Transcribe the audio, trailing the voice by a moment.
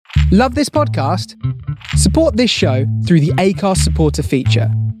Love this podcast? Support this show through the Acast supporter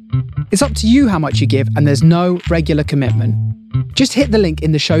feature. It's up to you how much you give, and there's no regular commitment. Just hit the link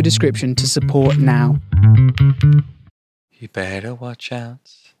in the show description to support now. You better watch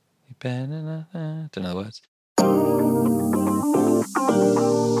out. You better not. Don't know the words.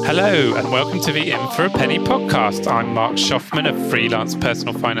 Hello and welcome to the In for a Penny podcast. I'm Mark Schaffman, a freelance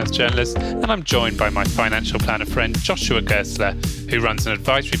personal finance journalist, and I'm joined by my financial planner friend Joshua Gersler, who runs an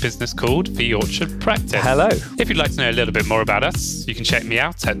advisory business called The Orchard Practice. Hello. If you'd like to know a little bit more about us, you can check me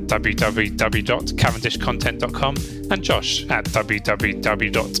out at www.cavendishcontent.com and Josh at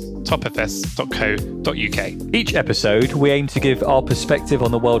www.topfs.co.uk. Each episode, we aim to give our perspective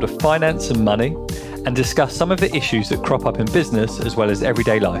on the world of finance and money and discuss some of the issues that crop up in business as well as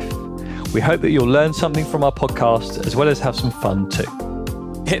everyday life. We hope that you'll learn something from our podcast as well as have some fun too.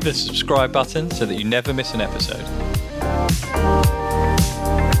 Hit the subscribe button so that you never miss an episode.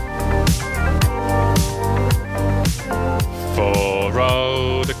 For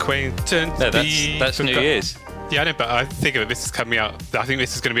old acquaintance. No, that's New Year's. Yeah, I know, but I think of it, this is coming out. I think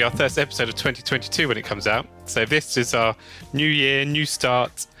this is going to be our first episode of 2022 when it comes out. So this is our new year, new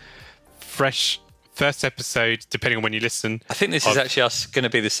start, fresh first episode, depending on when you listen. I think this is actually going to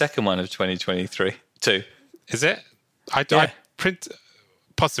be the second one of 2023 too. Is it? I Yeah. print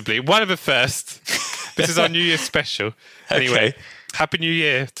possibly one of the first. This is our New Year special. Anyway, Okay. Happy New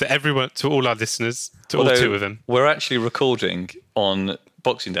Year to everyone, to all our listeners, to Although all two of them. We're actually recording on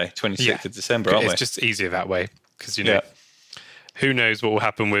Boxing Day, 26th of December, aren't we? It's just easier that way because Yeah. who knows what will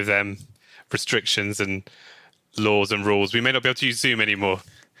happen with restrictions and laws and rules. We may not be able to use Zoom anymore.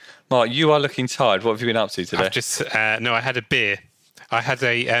 Mark, you are looking tired. What have you been up to today? I've just no, I had a beer. I had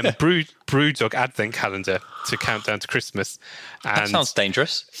a Brewdog Advent calendar to count down to Christmas. And That sounds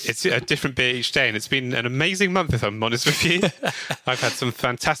dangerous. it's a different beer each day, and it's been an amazing month, if I'm honest with you. I've had some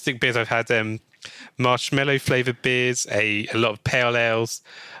fantastic beers. I've had marshmallow flavoured beers, a lot of pale ales.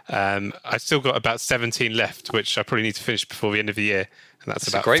 I've still got about 17 left, which I probably need to finish before the end of the year. And that's a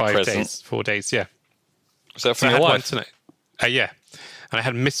about great 5 present. days, 4 days, yeah. Was that So from I your had one wife? tonight. Yeah. And I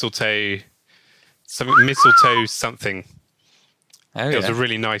had mistletoe something. Oh, It was yeah. a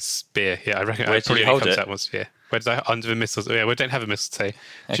really nice beer. Yeah, I reckon Where it did probably you only hold comes it? out once a year. Where did I under the mistletoe? Yeah, we don't have a mistletoe.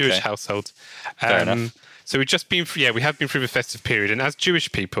 Jewish Okay. household. Fair enough. So we've just been through, we have been through the festive period. And as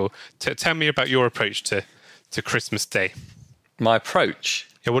Jewish people, tell me about your approach to Christmas Day. My approach.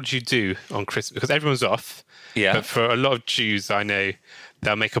 Yeah, what did you do on Christmas? Because everyone's off. Yeah. But for a lot of Jews, I know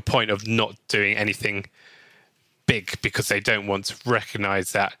they'll make a point of not doing anything big because they don't want to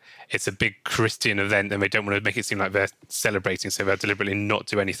recognise that it's a big Christian event and they don't want to make it seem like they're celebrating. So they'll deliberately not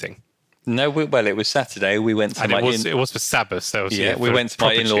do anything. No, well, it was Saturday. We went to And my it was for Sabbath. So we went to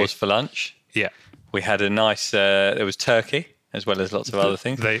my in-laws for lunch. Yeah, We had a nice. There was turkey as well as lots of other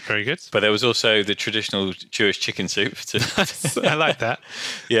things. very good. But there was also the traditional Jewish chicken soup. I like that.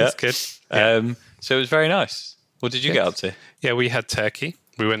 Yeah. That's good. Yeah. So it was very nice. What did you get up to? Yeah, we had turkey.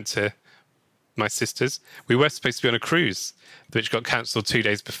 We went to my sister's. We were supposed to be on a cruise, which got cancelled 2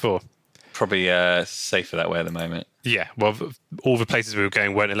 days before. Probably safer that way at the moment. Yeah, well, all the places we were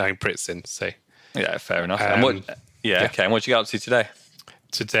going weren't allowing Brits in. So Yeah, fair enough. And okay. And what did you get up to today?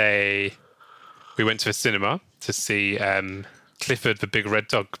 today we went to a cinema to see Clifford the Big Red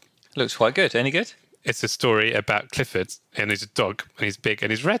Dog. Looks quite good. Any good? It's a story about Clifford, and he's a dog, and he's big,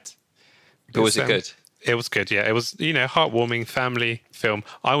 and he's red. But was it good? It was good, yeah. It was, heartwarming family film.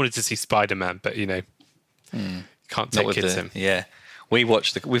 I wanted to see Spider-Man, but, can't take kids in. Yeah. We've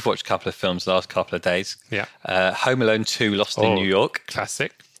watched a couple of films the last couple of days. Yeah. Home Alone 2 Lost in New York.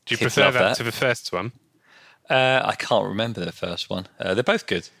 Classic. Do you Kids prefer love that that. to the first one? I can't remember the first one. They're both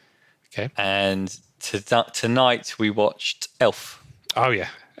good. Okay. And tonight we watched Elf. Oh, yeah.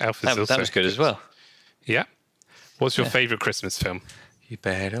 Elf is also That was good as well. Yeah. What's your favourite Christmas film? You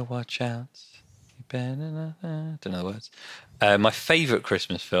better watch out. You better not. Don't know the words. My favourite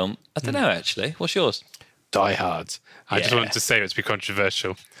Christmas film. I don't know actually. What's yours? Die Hard. I just Yeah. wanted to say it to be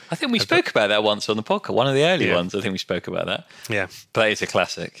controversial. I think we spoke about that once on the podcast. One of the early Yeah. ones. I think we spoke about that. Yeah. But it's a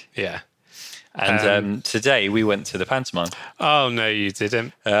classic. Yeah. And today we went to the pantomime. Oh, no, you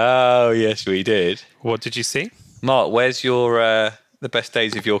didn't. Oh yes, we did. What did you see? Mark, where's your the best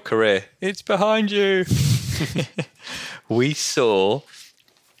days of your career? It's behind you. We saw.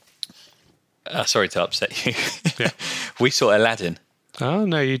 Sorry to upset you. Yeah. We saw Aladdin. Oh,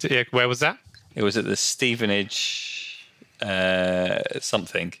 no, you did. Yeah. Where was that? It was at the Stevenage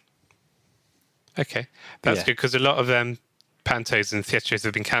something. Okay. That's Yeah. good because a lot of pantos and theatres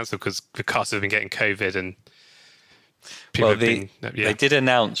have been cancelled because the cast have been getting COVID and people Well, have been... they did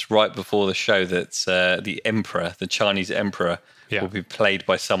announce right before the show that the emperor, the Chinese emperor, Yeah. will be played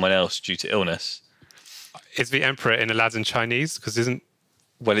by someone else due to illness. Is the Emperor in Aladdin Chinese? Because isn't...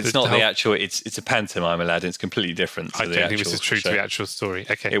 Well, it's not the actual... It's a pantomime Aladdin. It's completely different to I the don't actual think this is true show. to the actual story.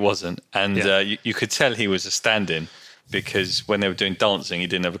 Okay. It wasn't. And you could tell he was a stand-in because when they were doing dancing, he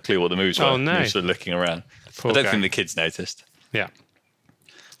didn't have a clue what the moves were. Oh, no. He was sort of looking around. Poor I don't guy. think the kids noticed. Yeah.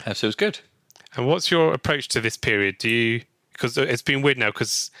 So it was good. And what's your approach to this period? Do you... Because it's been weird now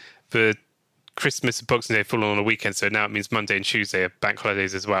because the Christmas and Boxing Day fall on a weekend, so now it means Monday and Tuesday are bank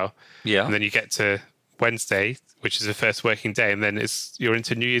holidays as well. Yeah. And then you get to Wednesday, which is the first working day, and then you're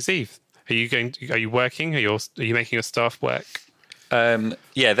into New Year's Eve. Are you working? Are you making your staff work?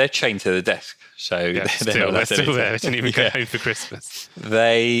 Yeah, they're chained to the desk. So Yeah, they're still there. They didn't even go home for Christmas.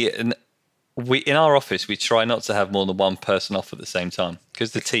 In our office, we try not to have more than one person off at the same time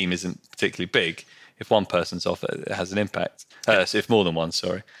because the team isn't particularly big. If one person's off, it has an impact. So if more than one,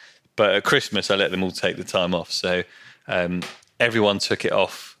 sorry. But at Christmas, I let them all take the time off. So everyone took it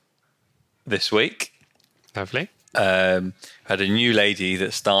off this week. Lovely. Had a new lady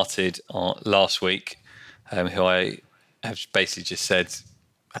that started last week, who I have basically just said,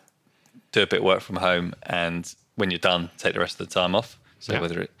 do a bit of work from home, and when you're done, take the rest of the time off. So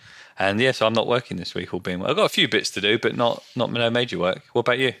so I'm not working this week. All being well, I've got a few bits to do, but no major work. What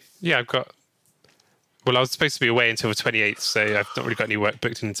about you? Yeah, I was supposed to be away until the 28th, so I've not really got any work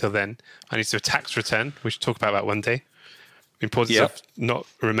booked in until then. I need to do a tax return. We should talk about that one day. The importance of only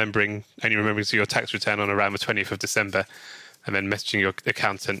remembering to do your tax return on around the 20th of December and then messaging your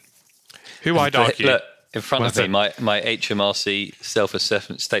accountant, who I'd argue... Look, in front of me, my HMRC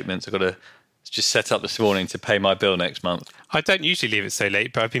self-assessment statements I've got to just set up this morning to pay my bill next month. I don't usually leave it so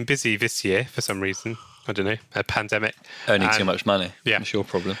late, but I've been busy this year for some reason. I don't know, a pandemic. Earning too much money. Yeah. That's your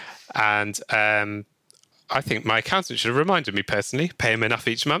problem. And I think my accountant should have reminded me personally, pay him enough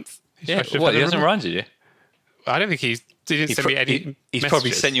each month. He hasn't reminded you? I don't think he didn't send me any He's messages.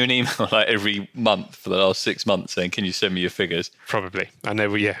 probably sent you an email like every month for the last 6 months saying, can you send me your figures? Probably. I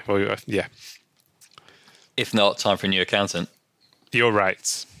know, yeah. If not, time for a new accountant. You're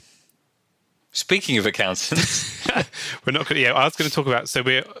right. Speaking of accountants... We're not going to... Yeah, I was going to talk about... So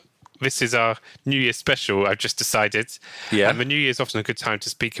this is our New Year special, I've just decided. Yeah. And the New Year is often a good time to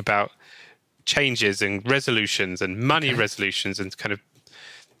speak about changes and resolutions and money resolutions and kind of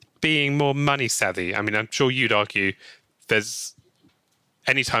being more money savvy. I mean, I'm sure you'd argue there's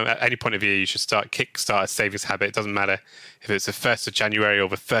any time at any point of year you should kickstart a savings habit. It doesn't matter if it's the 1st of January or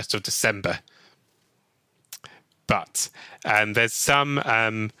the 1st of December. But there's some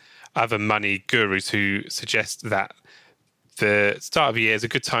other money gurus who suggest that the start of the year is a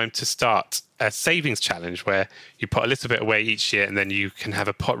good time to start a savings challenge where you put a little bit away each year and then you can have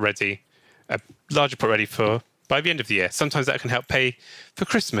a larger pot ready for by the end of the year. Sometimes that can help pay for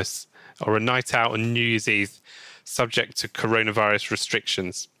Christmas or a night out on New Year's Eve, subject to coronavirus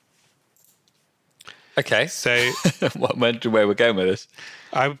restrictions. Okay. So where we're going with this?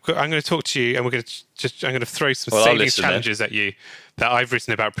 I'm going to talk to you, and I'm going to throw some savings challenges at you that I've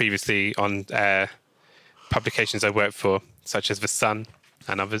written about previously on publications I work for, such as The Sun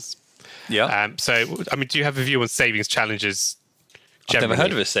and others. Yeah. Do you have a view on savings challenges? I've never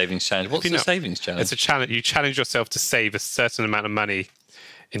heard of a savings challenge. What's a savings challenge? It's a challenge. You challenge yourself to save a certain amount of money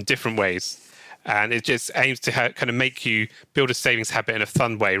in different ways. And it just aims to kind of make you build a savings habit in a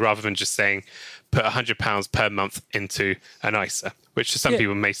fun way rather than just saying put £100 per month into an ISA, which to some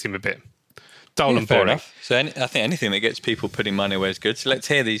people may seem a bit dull and boring. Enough. So I think anything that gets people putting money away is good. So let's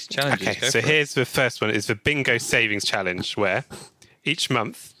hear these challenges. Okay, so here's the first one. Is the Bingo Savings Challenge, where each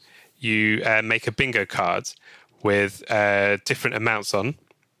month you make a bingo card with different amounts on,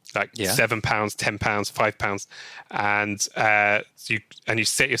 like £7, £10, £5, and you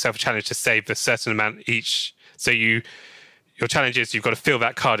set yourself a challenge to save a certain amount each. So your challenge is you've got to fill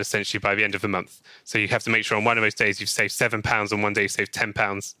that card essentially by the end of the month. So you have to make sure on one of those days you've saved £7, on one day you saved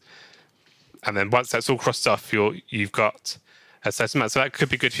 £10, and then once that's all crossed off, you've got a certain amount. So that could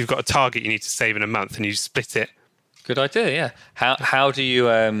be good if you've got a target you need to save in a month and you split it. Good idea. Yeah. How do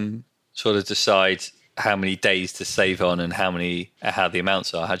you sort of decide how many days to save on and how the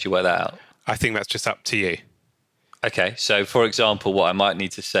amounts are? How do you work that out? I think that's just up to you. Okay, so for example, what I might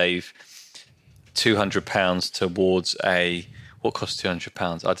need to save £200 towards what costs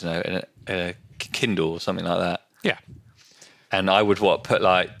 £200? I don't know, a Kindle or something like that. Yeah. And I would put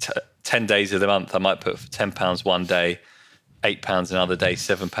like 10 days of the month. I might put £10 one day, £8 another day,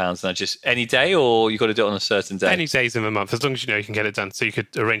 £7, and I just any day, or you got to do it on a certain day? Any days in the month, as long as you know you can get it done. So you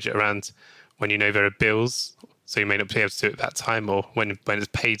could arrange it around when you know there are bills, so you may not be able to do it at that time, or when it's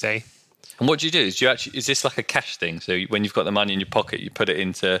payday. And what do you do? Is this like a cash thing? So when you've got the money in your pocket, you put it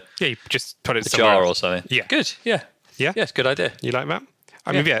into you just put it a jar else. or something. Yeah, good. Yeah. Yeah? Yeah, it's a good idea. You like that?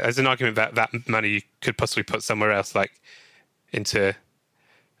 I mean, as an argument that money you could possibly put somewhere else, like into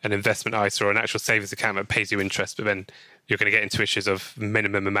an investment ISA or an actual savings account that pays you interest, but then you're going to get into issues of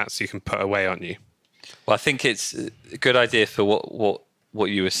minimum amounts you can put away, aren't you? Well, I think it's a good idea for what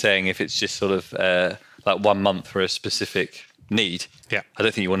you were saying. If it's just sort of like 1 month for a specific need, Yeah. I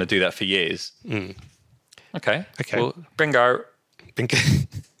don't think you want to do that for years. Okay. Well, bingo.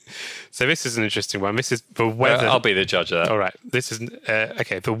 So this is an interesting one. This is the weather. I'll be the judge of that. All right. This is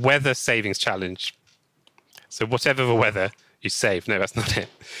okay. The weather savings challenge. So whatever the weather, you save. No, that's not it.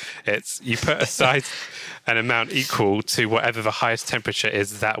 It's you put aside an amount equal to whatever the highest temperature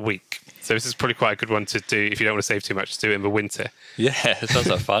is that week. So this is probably quite a good one to do if you don't want to save too much. To do it in the winter. Yeah, it sounds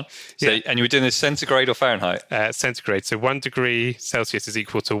like fun. So, and you were doing this centigrade or Fahrenheit? Centigrade. So 1 degree Celsius is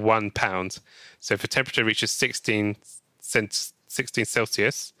equal to £1. So if the temperature reaches 16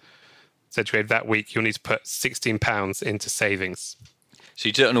 Celsius centigrade that week, you'll need to put £16 into savings. So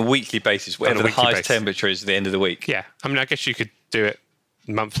you do it on a weekly basis, whatever the highest temperature is at the end of the week. Yeah. I mean, I guess you could do it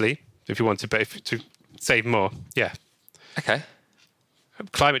monthly if you wanted, but if to save more, yeah. Okay.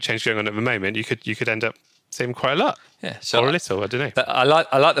 Climate change going on at the moment, you could end up saving quite a lot. Yeah. So or a little, I don't know. I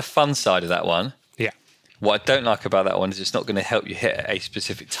like the fun side of that one. Yeah. What I don't like about that one is it's not going to help you hit a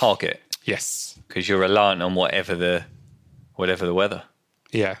specific target. Yes. Because you're reliant on whatever the weather.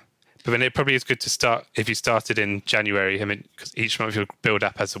 Yeah. But then it probably is good to start if you started in January. I mean, because each month you'll build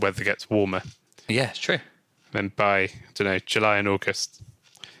up as the weather gets warmer. Yeah, it's true. And then by, I don't know, July and August,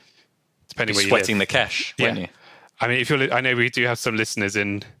 depending where you live. Sweating the cash, won't you? I mean, I know we do have some listeners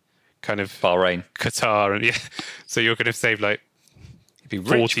in kind of Bahrain, Qatar, and so you're going to save like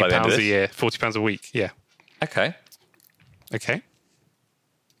 £40 a year, £40 a week. Yeah. Okay.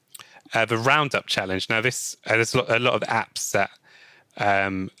 The Roundup challenge. Now, there's a lot of apps that,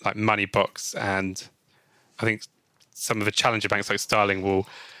 like Moneybox, and I think some of the challenger banks like Starling will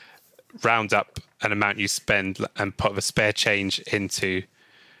round up an amount you spend and put the spare change into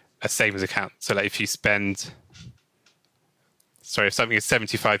a savings account. So, like if you spend. Sorry, if something is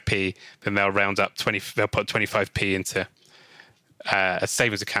 75p, then they'll round up they'll put 25p into a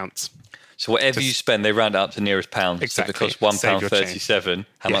savings account. So whatever you spend, they round it up to nearest pound. Exactly. So if it costs £1.37,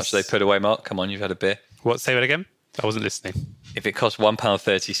 how much do they put away, Mark? Come on, you've had a beer. What? Say that again? I wasn't listening. If it costs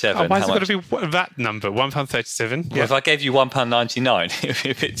 £1.37, why has it got to be that number? £1.37? Well, if I gave you £1.99, it would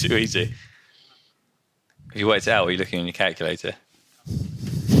be a bit too easy. If you worked it out, are you looking on your calculator?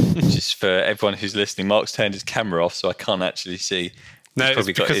 Just for everyone who's listening, Mark's turned his camera off, so I can't actually see. No, it's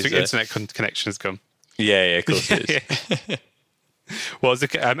because the internet connection has gone. Yeah, of course it is. Well,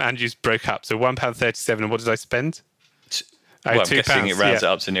 Andrew's broke up. So £1.37, and what did I spend? Well, I'm guessing it rounds it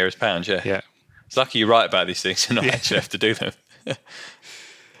up to nearest pound, Yeah. It's lucky you write about these things and not actually have to do them.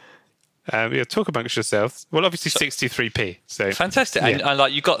 Talk amongst yourselves. Well, obviously 63p. So fantastic. And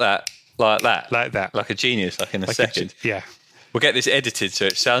like you got that like that. Like a genius, like in a second. Yeah. We'll get this edited so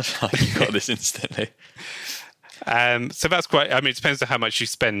it sounds like you got this instantly. So that's quite. I mean, it depends on how much you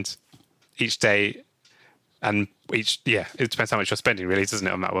spend each day, and it depends how much you're spending, really, doesn't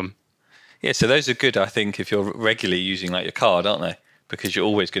it, on that one? Yeah. So those are good, I think, if you're regularly using like your card, aren't they? Because you're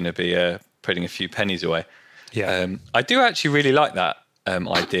always going to be putting a few pennies away. Yeah. I do actually really like that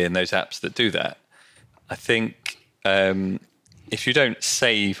idea and those apps that do that. I think if you don't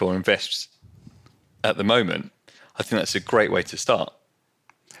save or invest at the moment, I think that's a great way to start.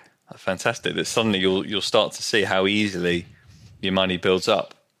 Fantastic. That suddenly you'll start to see how easily your money builds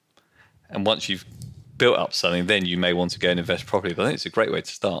up. And once you've built up something, then you may want to go and invest properly. But I think it's a great way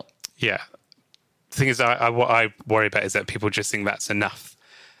to start. Yeah. The thing is, what I worry about is that people just think that's enough.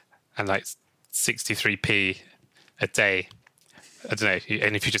 And like 63p a day, I don't know.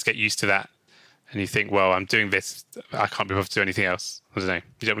 And if you just get used to that and you think, well, I'm doing this, I can't be able to do anything else. I don't know.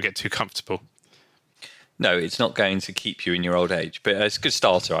 You don't want to get too comfortable. No, it's not going to keep you in your old age, but it's a good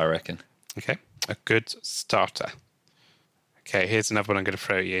starter, I reckon. Okay, a good starter. Okay, here's another one I'm going to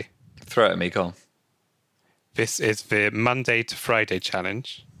throw at you. Throw it at me, go on. This is the Monday to Friday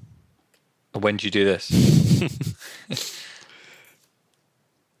challenge. When do you do this?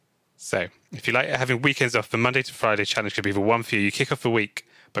 So, if you like having weekends off, the Monday to Friday challenge could be the one for you. You kick off the week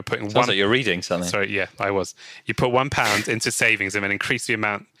by putting Sounds like you're reading something. Sorry, yeah, I was. You put £1 into savings and then increase the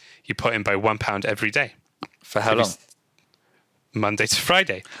amount you put in by £1 every day. For how long? Monday to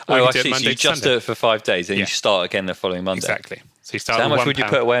Friday. Oh, I see. So you just do it for 5 days, and you start again the following Monday. Exactly. So you start. So how much would you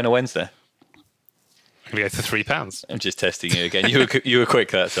put away on a Wednesday? I'm going to go for £3. I'm just testing you again. You were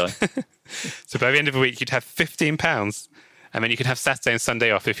quick that time. So by the end of the week, you'd have £15, and then you can have Saturday and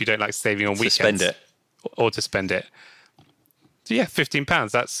Sunday off if you don't like saving on weekends. To spend it. Or to spend it. So yeah,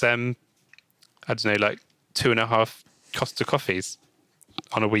 £15. That's I don't know, like 2.5 Costa coffees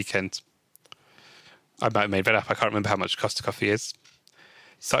on a weekend. I might have made that up. I can't remember how much Costa coffee is.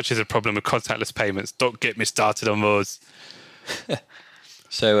 Such is a problem with contactless payments. Don't get me started on those.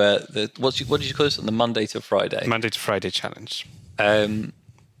 So what did you call this? On the Monday to Friday? Monday to Friday challenge. Yeah,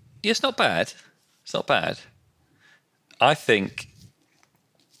 it's not bad. It's not bad. I think,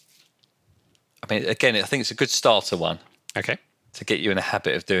 again, I think it's a good starter one Okay. to get you in a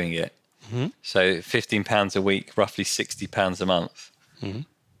habit of doing it. Mm-hmm. So £15 a week, roughly £60 a month.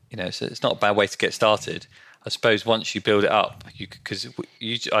 Mm-hmm. So it's not a bad way to get started. I suppose once you build it up, because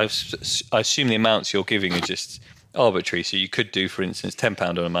I assume the amounts you're giving are just arbitrary. So you could do, for instance, £10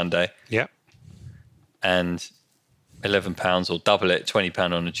 on a Monday. Yeah. And £11 or double it,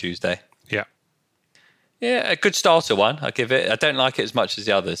 £20 on a Tuesday. Yeah. Yeah, a good starter one. I give it. I don't like it as much as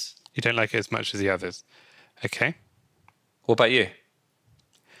the others. You don't like it as much as the others. Okay. What about you?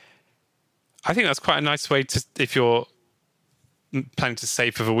 I think that's quite a nice way to, if you're planning to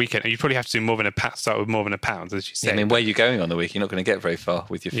save for the weekend, you probably have to do more than start with more than £1, as you say. Yeah, where are you going on the week? You're not going to get very far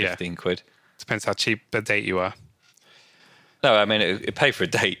with your 15 quid. Depends how cheap a date you are. No, it pay for a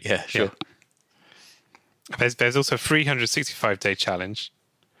date. Yeah, sure. Yeah. There's also a 365-day challenge.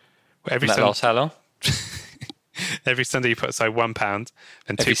 Where Lasts how long? Every Sunday you put aside £1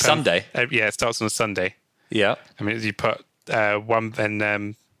 and Every £2. Sunday? Yeah, it starts on a Sunday. Yeah. You put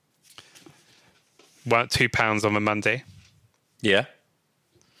 £2 on a Monday. Yeah.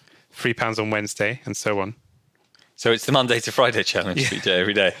 £3 on Wednesday, and so on. So it's the Monday to Friday challenge you do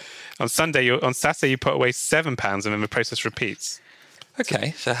every day. On Saturday you put away £7, and then the process repeats.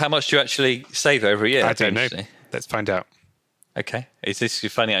 Okay, so how much do you actually save over a year? I don't know. Let's find out. Okay, is this you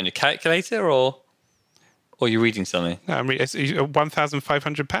finding it on your calculator or you're reading something? No, it's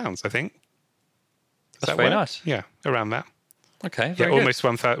 £1,500, I think. That's very nice. Yeah, around that. Okay, very almost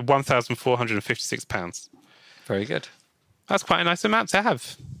 £1,456. Very good. That's quite a nice amount to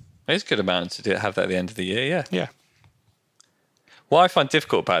have. It's a good amount to have that at the end of the year, yeah. Yeah. What I find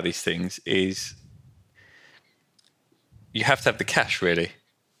difficult about these things is you have to have the cash, really.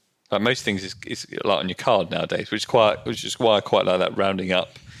 Like most things is like on your card nowadays, which is why I quite like that rounding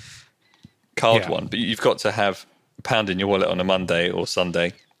up card one. But you've got to have £1 in your wallet on a Monday or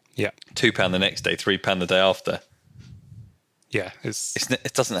Sunday. Yeah. £2 the next day, £3 the day after. Yeah.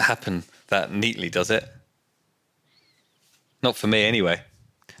 It doesn't happen that neatly, does it? Not for me, anyway.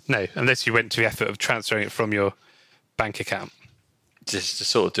 No, unless you went to the effort of transferring it from your bank account. Just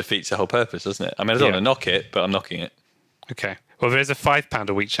sort of defeats the whole purpose, doesn't it? I mean, I don't want to knock it, but I'm knocking it. Okay. Well, there's a £5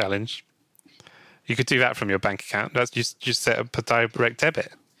 a week challenge. You could do that from your bank account. That's just set up a direct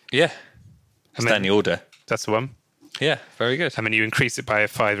debit. Yeah. Standing order. That's the one. Yeah, very good. And then you increase it by a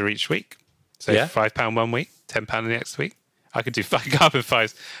 £5 each week. So £5 one week, £10 the next week. I could do carbon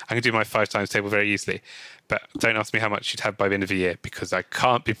fives. I can do my 5 times table very easily. But don't ask me how much you'd have by the end of the year, because I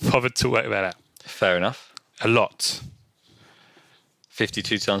can't be bothered to work that out. Fair enough. A lot.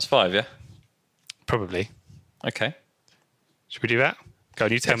 52 times 5, yeah? Probably. Okay. Should we do that? Go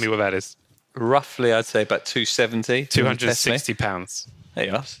on, you tell me what that is. Roughly, I'd say about 270. £260. There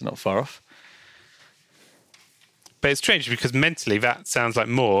you are. It's not far off. But it's strange because mentally that sounds like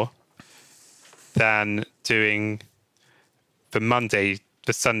more than doing the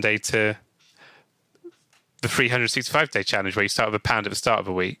Sunday to the 365-day challenge, where you start with £1 at the start of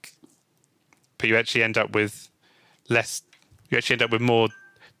a week, but you actually end up with less. You actually end up with more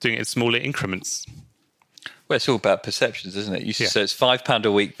doing it in smaller increments. Well, it's all about perceptions, isn't it? So it's £5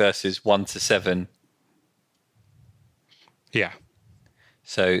 a week versus 1 to 7. Yeah.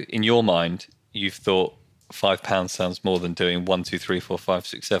 So in your mind, you've thought £5 sounds more than doing 1, 2, 3, 4, 5,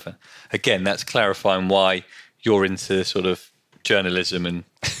 6, 7. Again, that's clarifying why you're into sort of journalism and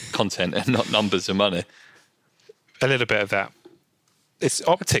content and not numbers and money. A little bit of that. It's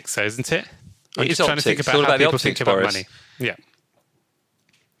optics, though, isn't it? I'm just trying to think about how people think about money. Yeah.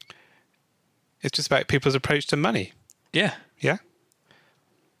 It's just about people's approach to money. Yeah. Yeah.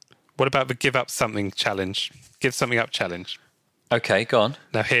 What about the give up something challenge? Give something up challenge. Okay, go on.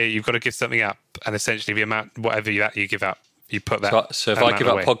 Now here you've got to give something up, and essentially the amount, whatever you give up, you put that. So if I give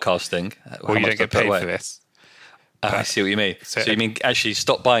up podcasting, well, you don't get paid for this. I see what you mean. So you mean actually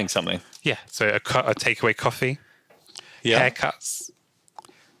stop buying something? Yeah. So a takeaway coffee. Yeah. Haircuts.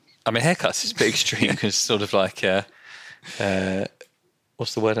 I mean, haircuts is a bit extreme because sort of like,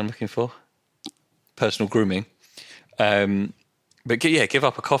 what's the word I'm looking for? Personal grooming. But yeah, give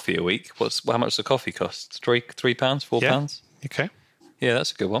up a coffee a week. How much does a coffee cost? £3, £4? Yeah. Okay. Yeah,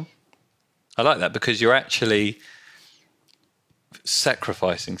 that's a good one. I like that because you're actually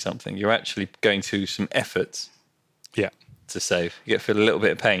sacrificing something. You're actually going to some efforts. Yeah. To save. You get to feel a little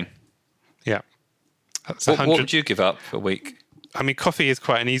bit of pain. Yeah. That's What 100. would you give up a week? I mean, coffee is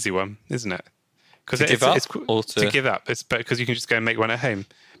quite an easy one, isn't it? Because To give up or to give up. It's because you can just go and make one at home.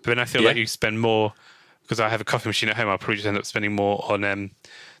 But then I feel like you spend more, because I have a coffee machine at home. I'll probably just end up spending more on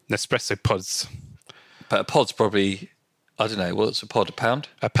Nespresso pods. But a pod's probably, I don't know, what's a pod? £1?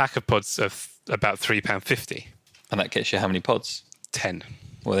 A pack of pods of about £3.50. And that gets you how many pods? 10.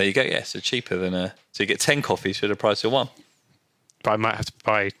 Well, there you go. Yeah, so cheaper than so you get 10 coffees for the price of one. But I might have to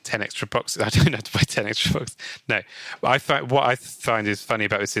buy 10 extra boxes. I don't have to buy 10 extra boxes. No. What I find is funny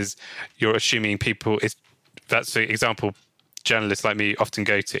about this is you're assuming people, that's the example journalists like me often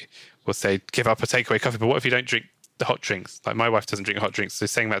go to, will say, give up a takeaway coffee. But what if you don't drink the hot drinks? Like my wife doesn't drink hot drinks. So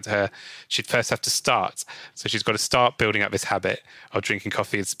saying that to her, she'd first have to start. So she's got to start building up this habit of drinking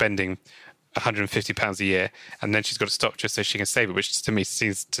coffee and spending £150 a year. And then she's got to stop just so she can save it, which to me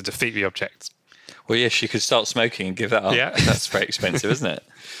seems to defeat the object. Well, yes, you could start smoking and give that up. Yeah. That's very expensive, isn't it?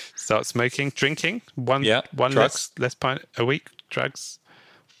 Start smoking, drinking, one drugs. less pint a week, drugs.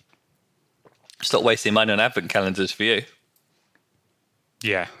 Stop wasting money on advent calendars for you.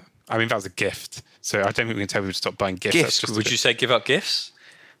 Yeah. I mean, that was a gift. So I don't think we can tell people to stop buying gifts. Gifts? That's just Would you say give up gifts?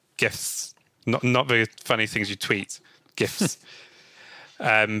 gifts? Not the funny things you tweet. Gifts.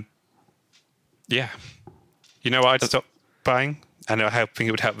 Yeah. You know what I'd stop buying? And I think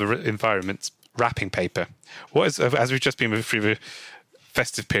it would help the environment. Wrapping paper. As we've just been through the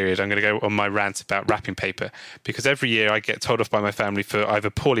festive period, I'm going to go on my rant about wrapping paper, because every year I get told off by my family for either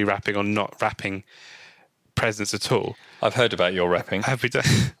poorly wrapping or not wrapping presents at all. I've heard about your wrapping. Have we done?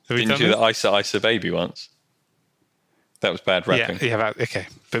 Didn't you do the Isa baby once? That was bad wrapping. Yeah. Okay,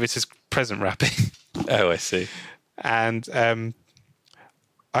 but this is present wrapping. Oh, I see. And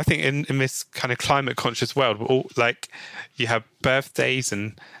I think in this kind of climate conscious world, we're all, like, you have birthdays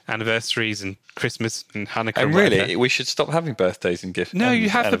and anniversaries and Christmas and Hanukkah. And really, we should stop having birthdays and gifts. No, you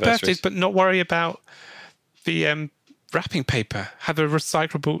have the birthdays, but not worry about the wrapping paper. Have a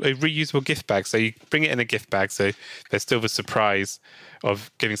reusable gift bag. So you bring it in a gift bag. So there's still the surprise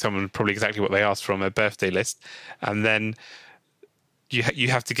of giving someone probably exactly what they asked from a birthday list. And then you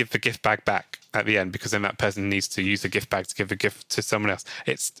have to give the gift bag back at the end, because then that person needs to use the gift bag to give a gift to someone else.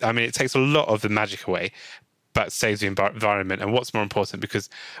 It takes a lot of the magic away, but saves the environment. And what's more important, because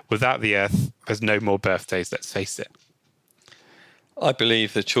without the earth, there's no more birthdays, let's face it. I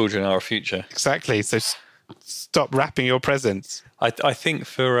believe the children are our future. Exactly. So stop wrapping your presents. I think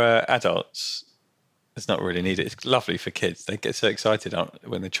for adults, it's not really needed. It's lovely for kids. They get so excited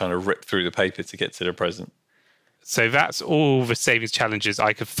when they're trying to rip through the paper to get to their present. So that's all the savings challenges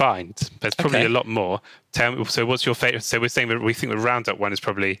I could find. There's probably a lot more. Tell me, so what's your favourite? So we're saying that we think the Roundup one is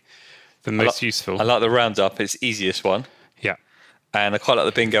probably the most useful. I like the Roundup. It's the easiest one. Yeah. And I quite like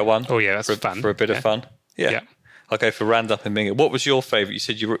the Bingo one. Oh, yeah, that's fun. For a bit of fun. Yeah. I'll go for Roundup and Bingo. What was your favourite? You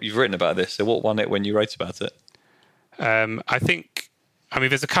said you've written about this. So what won it when you wrote about it?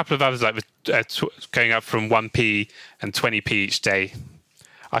 There's a couple of others, like going up from 1p and 20p each day.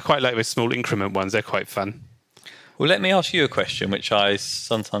 I quite like those small increment ones. They're quite fun. Well, let me ask you a question, which I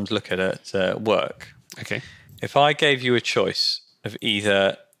sometimes look at work. Okay. If I gave you a choice of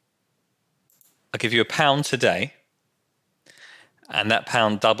either I give you £1 today, and that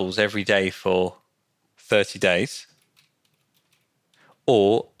pound doubles every day for 30 days,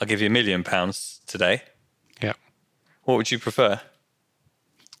 or I give you £1 million today, what would you prefer?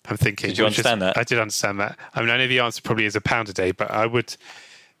 I'm thinking. Did you understand that? I did understand that. I know the answer probably is £1 a day, but I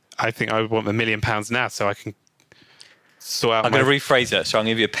think I would want £1 million now, so I can sort out. I'm going to rephrase that. So I'm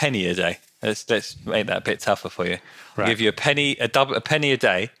going to give you a penny a day. Let's make that a bit tougher for you. Right. I'll give you a penny a penny a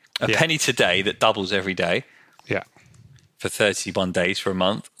day, penny today that doubles every day. Yeah. For 31 days for a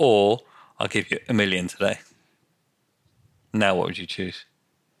month, or I'll give you £1 million today. Now, what would you choose?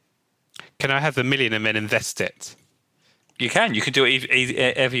 Can I have the million and then invest it? You can. You can do it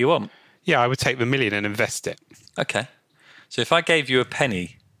ever you want. Yeah, I would take the million and invest it. Okay. So if I gave you a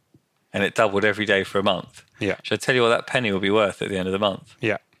penny and it doubled every day for a month, should I tell you what that penny will be worth at the end of the month?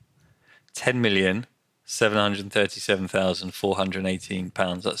 Yeah.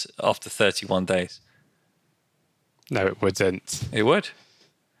 £10,737,418. That's after 31 days. No, it wouldn't. It would.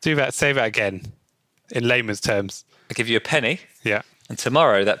 Do that. Say that again. In layman's terms. I give you a penny. Yeah. And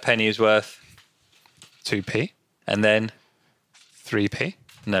tomorrow that penny is worth 2p. And then 3p.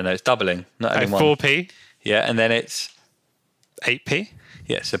 No, it's doubling. Not only 4p. Yeah, and then it's 8p.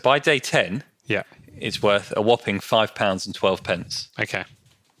 Yeah, so by day 10, it's worth a whopping £5.12. Okay.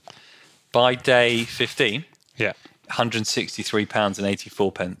 By day 15,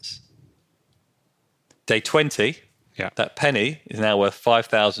 £163.84. Day 20, that penny is now worth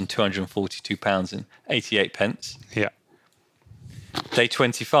 £5,242.88. Yeah. Day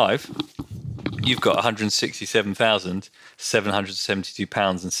 25, you've got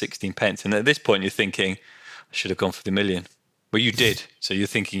 £167,772.16. And at this point, you're thinking, I should have gone for the million. Well, you did. So you're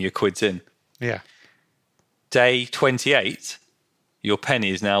thinking your quid's in. Yeah. Day 28, your penny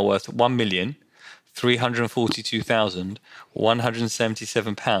is now worth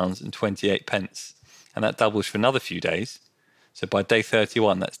 £1,342,177.28. And that doubles for another few days. So by day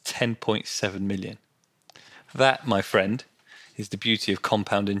 31, that's 10.7 million. That, my friend, is the beauty of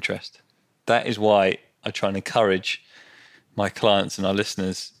compound interest. That is why I try and encourage my clients and our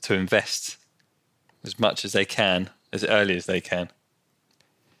listeners to invest as much as they can, as early as they can.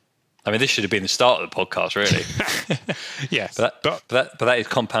 I mean, this should have been the start of the podcast, really. Yes. But that is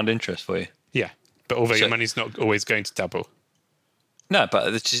compound interest for you. Yeah. But although your money's not always going to double. No,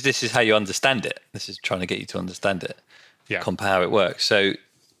 but this is how you understand it. This is trying to get you to understand it. Yeah. How it works. So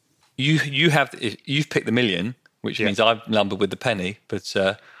you've picked the million, which means I've numbered with the penny, but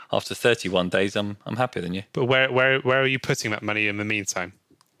after 31 days, I'm happier than you. But where are you putting that money in the meantime?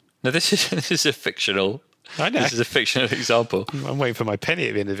 No, this is a fictional. I know. This is a fictional example. I'm waiting for my penny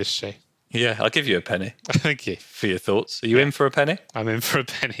at the end of this show. Yeah, I'll give you a penny. Thank you for your thoughts. Are you in for a penny? I'm in for a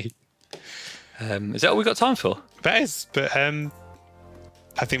penny. Is that all we got time for? That is, but I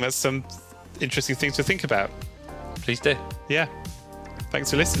think that's some interesting things to think about. Please do. Yeah.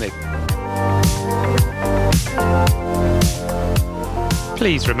 Thanks for listening.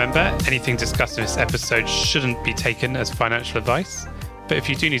 Please remember, anything discussed in this episode shouldn't be taken as financial advice. But if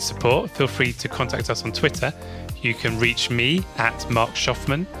you do need support, feel free to contact us on Twitter. You can reach me at Mark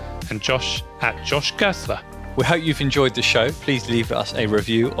Schoffman and Josh at Josh Gersler. We hope you've enjoyed the show. Please leave us a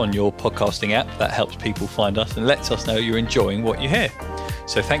review on your podcasting app. That helps people find us and lets us know you're enjoying what you hear.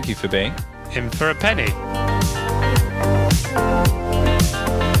 So thank you for being in for a penny.